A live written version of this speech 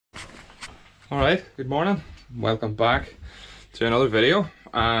Alright, good morning. Welcome back to another video,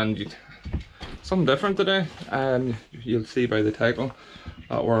 and something different today. And you'll see by the title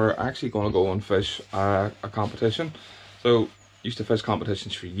that we're actually going to go and fish a competition. So used to fish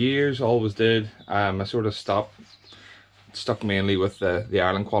competitions for years, always did. I sort of stuck mainly with the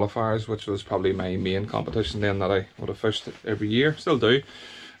Ireland qualifiers, which was probably my main competition then that I would have fished every year, still do.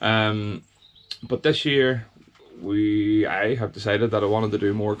 But this year I have decided that I wanted to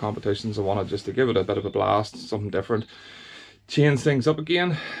do more competitions. I wanted just to give it a bit of a blast, something different, change things up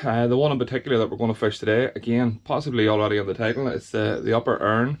again. The one in particular that we're going to fish today, again, possibly already on the title, it's the Lough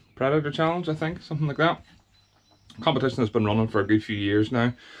Erne Predator Challenge, I think, something like that. Competition has been running for a good few years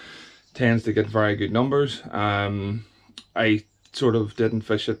now, tends to get very good numbers. I sort of didn't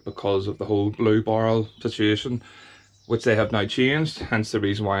fish it because of the whole blue barrel situation, which they have now changed, hence the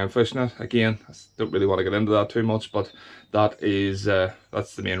reason why I'm fishing it. Again, I don't really want to get into that too much, but that is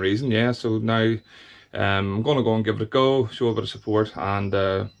that's the main reason. Yeah, so now I'm going to go and give it a go, show a bit of support, and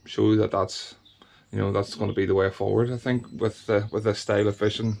show that that's going to be the way forward, I think, with this style of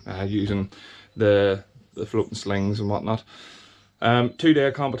fishing, using the floating slings and whatnot.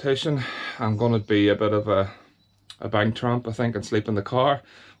 2-day competition. I'm going to be a bit of a bank tramp, I think, and sleep in the car.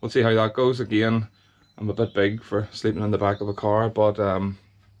 We'll see how that goes. Again, I'm a bit big for sleeping in the back of a car, but a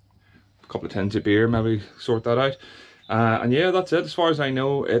couple of tins of beer, maybe sort that out. And yeah, that's it. As far as I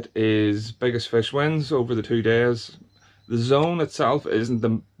know, it is biggest fish wins over the 2 days. The zone itself isn't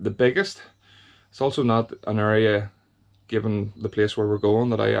the biggest. It's also not an area, given the place where we're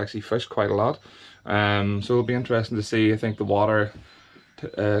going, that I actually fish quite a lot. So it'll be interesting to see. I think the water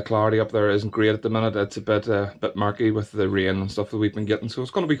clarity up there isn't great at the minute. It's a bit murky with the rain and stuff that we've been getting, so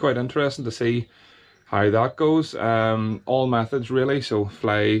it's going to be quite interesting to see how that goes. All methods really, so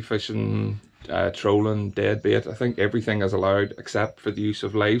fly fishing, trolling, dead bait. I think everything is allowed except for the use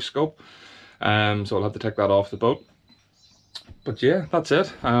of live scope. So I'll have to take that off the boat. But yeah, that's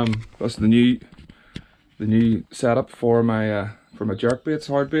it. That's the new setup for my jerk baits,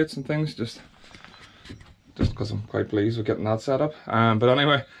 hard baits and things, just because I'm quite pleased with getting that set up. But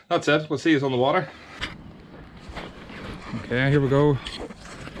anyway, that's it. We'll see you on the water. Okay, here we go.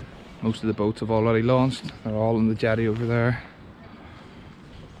 Most of the boats have already launched. They're all in the jetty over there.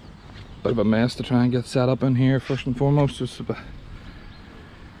 Bit of a mess to try and get set up in here first and foremost. Just a bit,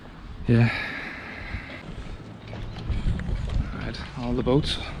 yeah. Alright, all the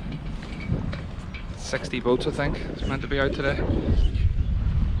boats. 60 boats, I think, it's meant to be out today. A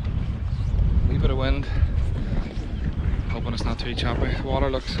wee bit of wind. Hoping it's not too choppy. The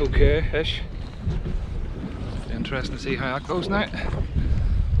water looks okay-ish. Interesting to see how that goes now.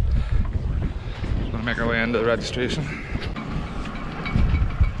 Gonna make our way into the registration.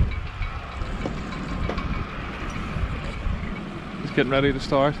 Just getting ready to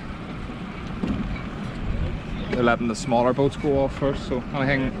start. They're letting the smaller boats go off first, so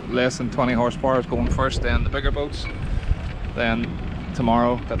anything less than 20 horsepower is going first, then the bigger boats. Then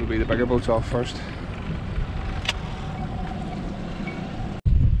tomorrow that'll be the bigger boats off first.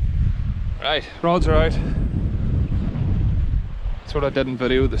 Right, rods are out. Sort of didn't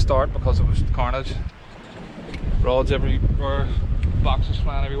video the start because it was carnage. Rods everywhere, boxes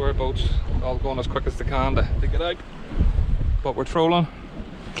flying everywhere, boats all going as quick as they can to get out. But we're trolling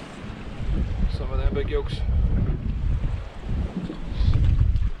some of them big yokes.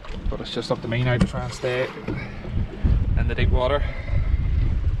 But it's just up to me now to try and stay in the deep water.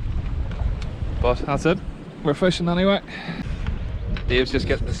 But that's it, we're fishing anyway. Dave's just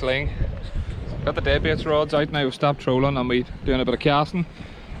getting the sling. Got the dead baits rods out now. We've stopped trolling and we're doing a bit of casting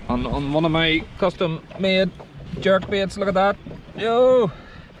on one of my custom made jerk baits. Look at that. Yo!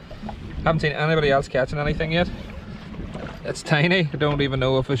 Haven't seen anybody else catching anything yet. It's tiny. I don't even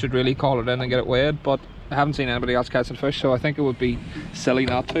know if I should really call it in and get it weighed, but I haven't seen anybody else catching fish, so I think it would be silly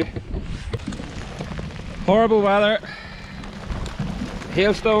not to. Horrible weather.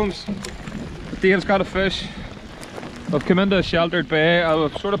 Hailstones. Dave's got a fish. We've come into a sheltered bay.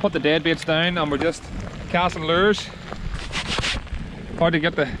 I've sort of put the dead baits down and we're just casting lures. Hard to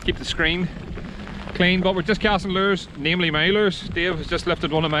keep the screen clean, but we're just casting lures, namely my lures. Dave has just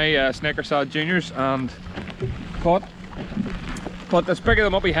lifted one of my Snaker Sad Juniors and caught. But as big as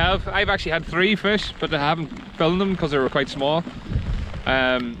them up we have, I've actually had 3 fish, but I haven't filmed them because they were quite small.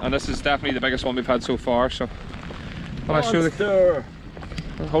 And this is definitely the biggest one we've had so far. So I'll show the.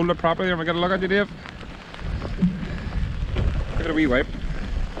 Hold it properly and we'll get a look at you, Dave. Give it a wee wipe.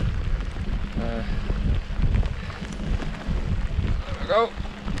 There we go.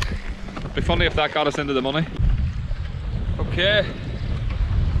 It'd be funny if that got us into the money. Okay.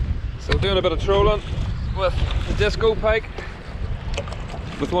 So doing a bit of trolling with the disco pike.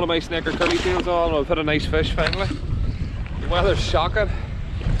 with one of my snaker curly tails on. I've hit a nice fish finally. The weather's shocking.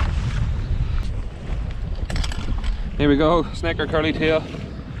 Here we go, snaker curly tail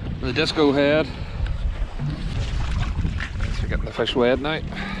and the disco head. So we're getting the fish weighed now.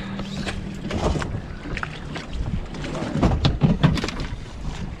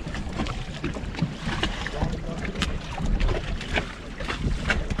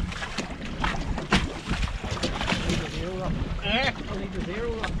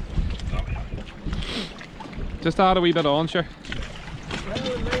 Just add a wee bit on, sure.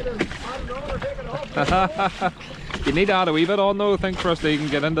 You need to add a wee bit on though, I think, for us to even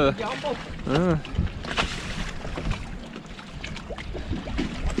get into the...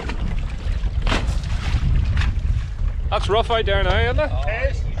 That's rough out there now, isn't it?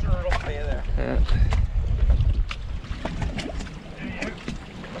 It is. You sure rough there. Yeah.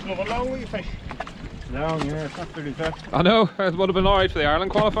 It's not a long wee fish. Long, yeah, it's not pretty tough. I know, it would have been alright for the Ireland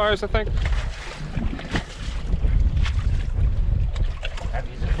qualifiers, I think.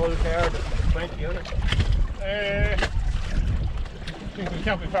 He's a full card, 20 on it. I think we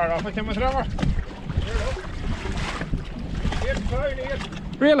can't be far off with him with rubber.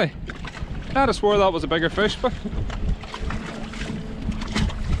 Really? I'd have swore that was a bigger fish, but...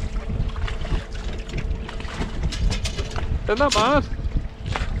 Isn't that mad?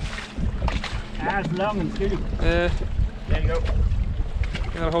 As long and skinny. Yeah. There you go. You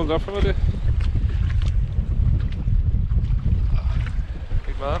gotta hold it up for me, do you?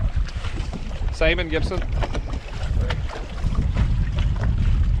 Good man. Simon Gibson.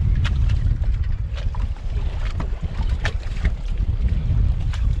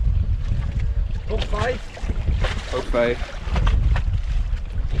 Hook 5. Hook 5.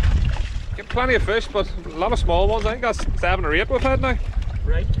 Get plenty of fish, but a lot of small ones. I think that's 7 or 8 we've had now.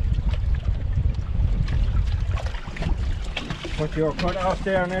 Right. Put your cut off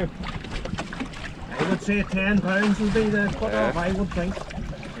there now. I would say £10 will be the cut off, I would think.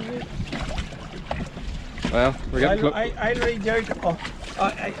 Well, we're getting close. I'll read out.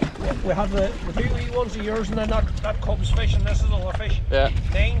 We have the two wee ones of yours, and then that Cubs fish, and this is all the fish. Yeah.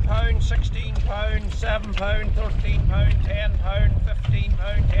 £9, £16, £7, £13, £10, £15,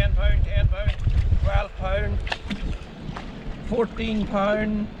 £10, £10, £12, £14,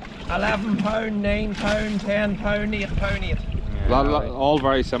 £11, £9, £10, £8, £8. All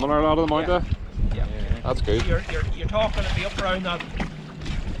very similar, a lot of them, aren't they? Yeah. That's good. You're talking to be up around that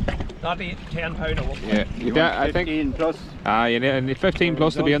 £8, £10 a whoop. Yeah, I think 15 plus. you need 15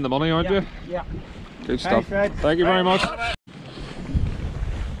 plus to be in the money, aren't you? Yeah. Good stuff. Fred. Thank you very much. In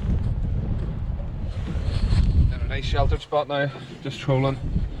a nice sheltered spot now, just trolling.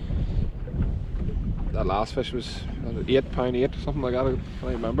 That last fish was £8, something like that. I can't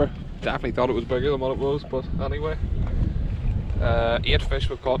remember. Definitely thought it was bigger than what it was, but anyway. 8 fish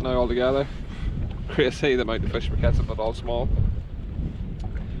we've caught now altogether. Crazy the amount of fish we're catching, but all small.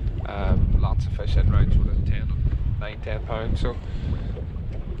 Lots of fish in around sort of 9-10 pounds. So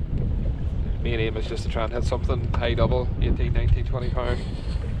main aim is just to try and hit something high double, 18, 19, 20 pound.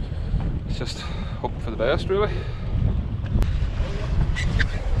 It's just hoping for the best, really.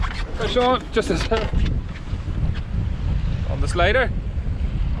 Fish on, just as on the slider.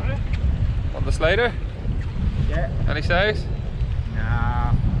 On the slider. Yeah. Any size?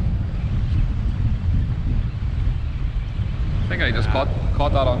 Nah. I think I just caught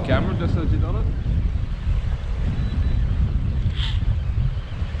that on camera just as you done it.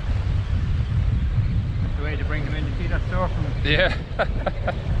 The way to bring them in to see that surfing. Yeah.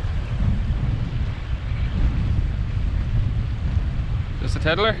 Just a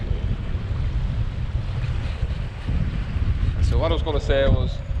tiddler. So what I was going to say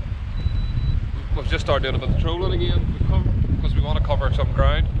was, we've just started doing a bit of trolling again because we want to cover some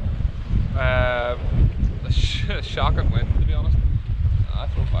ground. The shocking wind, to be honest. I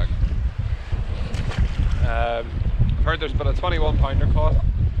throw back. I've heard there's been a 21 pounder caught,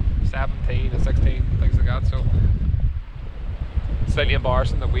 17 and 16, things like that. So it's slightly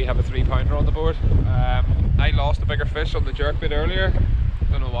embarrassing that we have a 3 pounder on the board. I lost a bigger fish on the jerkbait earlier.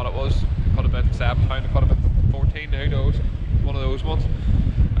 Don't know what it was. It could have been 7 pounder, it could have been 14. Who knows? One of those ones.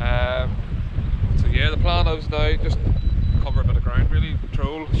 So yeah, the plan is now just cover a bit of ground, really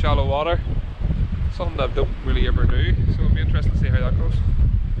troll shallow water. Something that I don't really ever do, so it'll be interesting to see how that goes.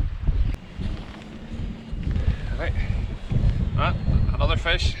 Alright, another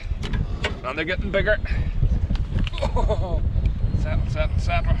fish, and they're getting bigger. Oh,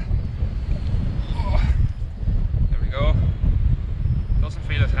 settle. Oh, there we go. Doesn't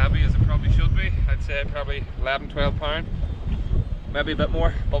feel as heavy as it probably should be. I'd say probably 11-12 pound, maybe a bit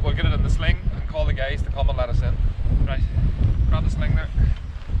more, but we'll get it in the sling and call the guys to come and let us in. Right, grab the sling there.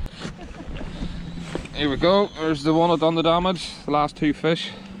 Here we go, there's the one that done the damage, the last 2 fish.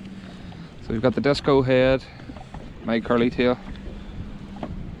 So we've got the disco head, my curly tail.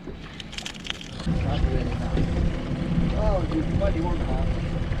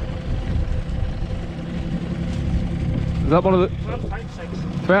 Is that one of the...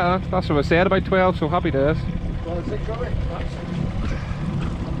 12.6. 12, that's what I said, about 12, so happy days. 12.6, Robert.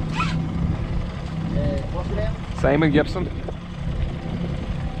 What's your name? Simon Gibson.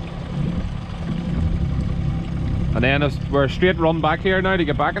 And then we're straight run back here now to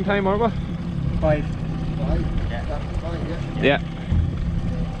get back in time, aren't we? 5. 5? Yeah. That's 5, yeah. Yeah.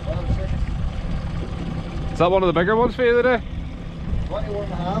 12.6. Is that one of the bigger ones for you today?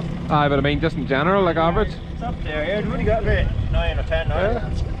 21.5. Aye, but I mean just in general, like average? It's up there, yeah. We've only got about 9 or 10 now. Yeah.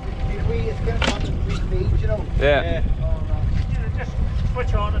 It's kind of fun to feeds, you know. Yeah. Yeah, just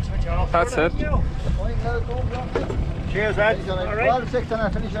switch on and switch off. That's it. You know. Cheers, Ed. All right. 12.6 and I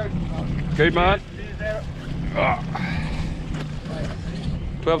finish out. Good man. See you there.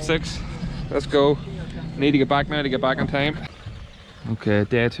 12.6. Let's go. Need to get back now to get back in time. Okay,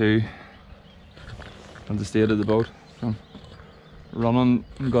 day 2. And the state of the boat from running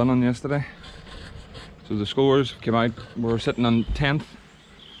and gunning yesterday. So the scores came out, we're sitting on 10th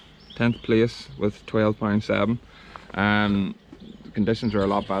place with 12.7. The conditions are a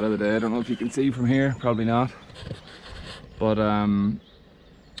lot better today. I don't know if you can see from here, probably not. But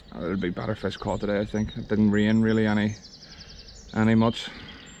there'll be better fish caught today, I think. It didn't rain really any much.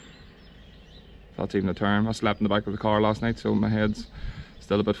 That's even a term. I slept in the back of the car last night, so my head's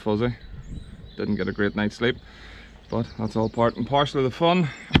still a bit fuzzy. Didn't get a great night's sleep, but that's all part and parcel of the fun.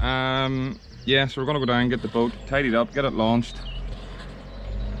 Yeah, so we're gonna go down, get the boat tidied up, get it launched.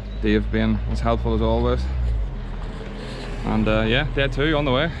 Dave being as helpful as always. And yeah, day 2 on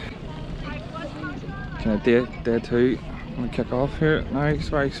the way. Okay, day 2. I'm gonna kick off here now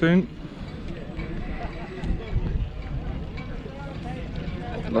very soon.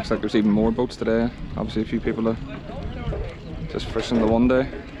 It looks like there's even more boats today. Obviously a few people are just fishing the one day.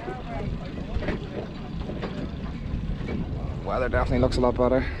 Weather definitely looks a lot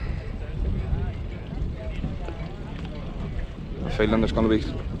better. I'm feeling there's going to be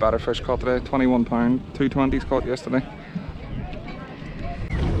better fish caught today. 21 pound, 220s caught yesterday.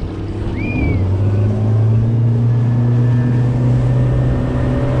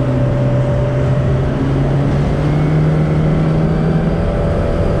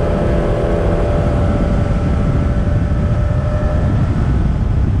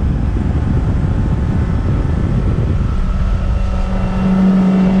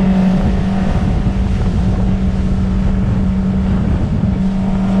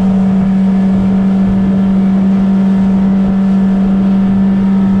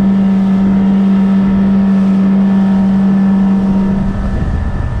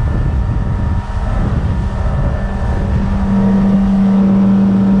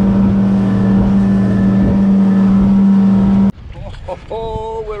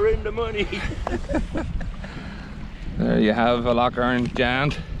 Oh, we're in the money. There you have a Lough Erne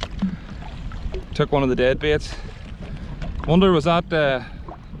giant. Took one of the dead baits. Wonder, was that the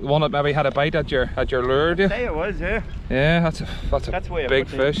one that maybe had a bite at your lure? Do you? Say it was, yeah. Yeah, that's a why I big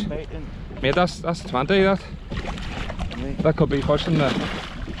put the fish. bait in. Mate, that's 20. That could be pushing the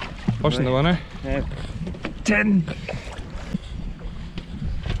winner. Yeah. 10.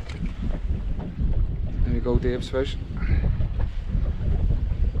 There you go, Dave's fish.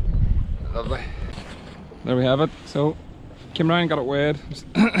 Lovely. There we have it. So came round, got it weighed.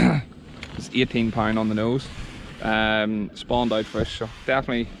 It's 18 pound on the nose. Spawned out fish, so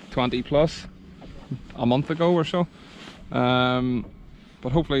definitely 20 plus a month ago or so.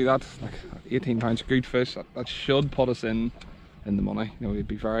 But hopefully that's like 18 pounds good fish. That should put us in the money. You know, we'd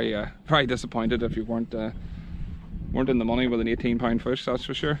be very very disappointed if you weren't in the money with an 18 pound fish, that's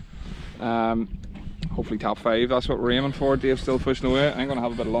for sure. Hopefully top 5, that's what we're aiming for. Dave's still fishing away. I'm gonna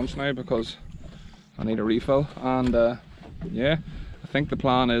have a bit of lunch now because I need a refill. And yeah, I think the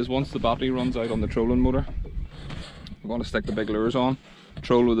plan is once the battery runs out on the trolling motor, we're going to stick the big lures on,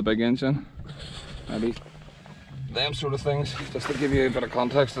 troll with the big engine, maybe them sort of things, just to give you a bit of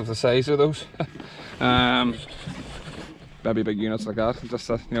context of the size of those. Maybe big units like that. Just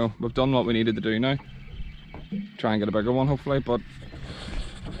you know, we've done what we needed to do now. Try and get a bigger one hopefully, but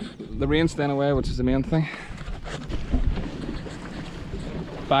the rain's staying away, which is the main thing.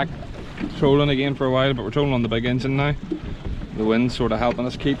 Back trolling again for a while, but we're trolling on the big engine now. The wind's sort of helping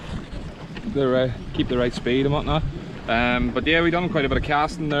us keep the right speed and whatnot. But yeah, we've done quite a bit of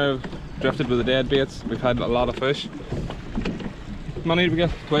casting there, drifted with the dead baits. We've had a lot of fish. How many did we get?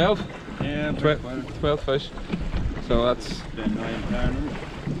 12? Yeah, 12 fish. So that's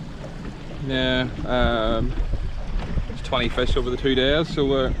Yeah, it's 20 fish over the 2 days, so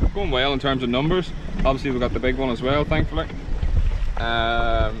we're going well in terms of numbers. Obviously we've got the big one as well, thankfully.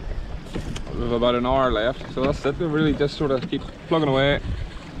 We've about an hour left, so that's it. We really just sort of keep plugging away.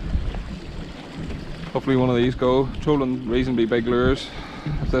 Hopefully one of these go. Trolling reasonably big lures.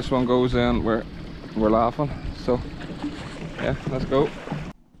 If this one goes in, we're laughing. So yeah, let's go.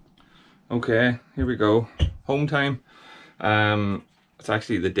 Okay, here we go. Home time. It's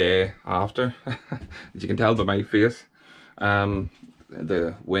actually the day after, as you can tell by my face.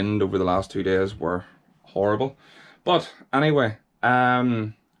 The wind over the last 2 days were horrible. But anyway,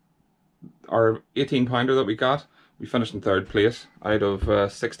 our 18 pounder that we got, we finished in 3rd place out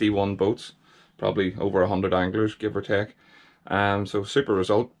of 61 boats, probably over 100 anglers, give or take. So super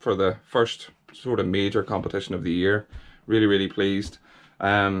result for the first sort of major competition of the year. Really pleased.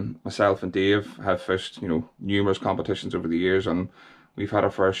 Myself and Dave have fished, you know, numerous competitions over the years, and we've had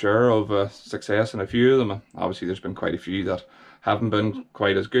our fair share of success in a few of them. Obviously there's been quite a few that haven't been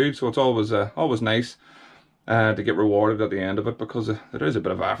quite as good, so it's always nice to get rewarded at the end of it, because there is a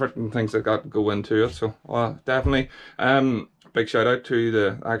bit of effort and things like that go into it. So definitely big shout out to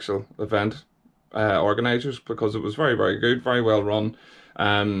the actual event organisers, because it was very good, very well run,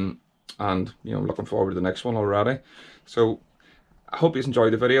 and you know, looking forward to the next one already. So I hope you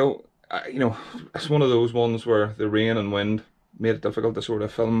enjoyed the video. You know, it's one of those ones where the rain and wind made it difficult to sort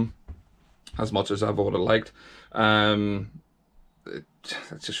of film as much as I would have liked.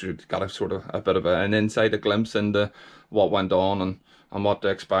 It's just got a sort of a bit of an insight, a glimpse into what went on and what to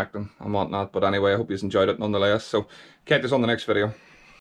expect and whatnot. But anyway, I hope you enjoyed it nonetheless. So catch us on the next video.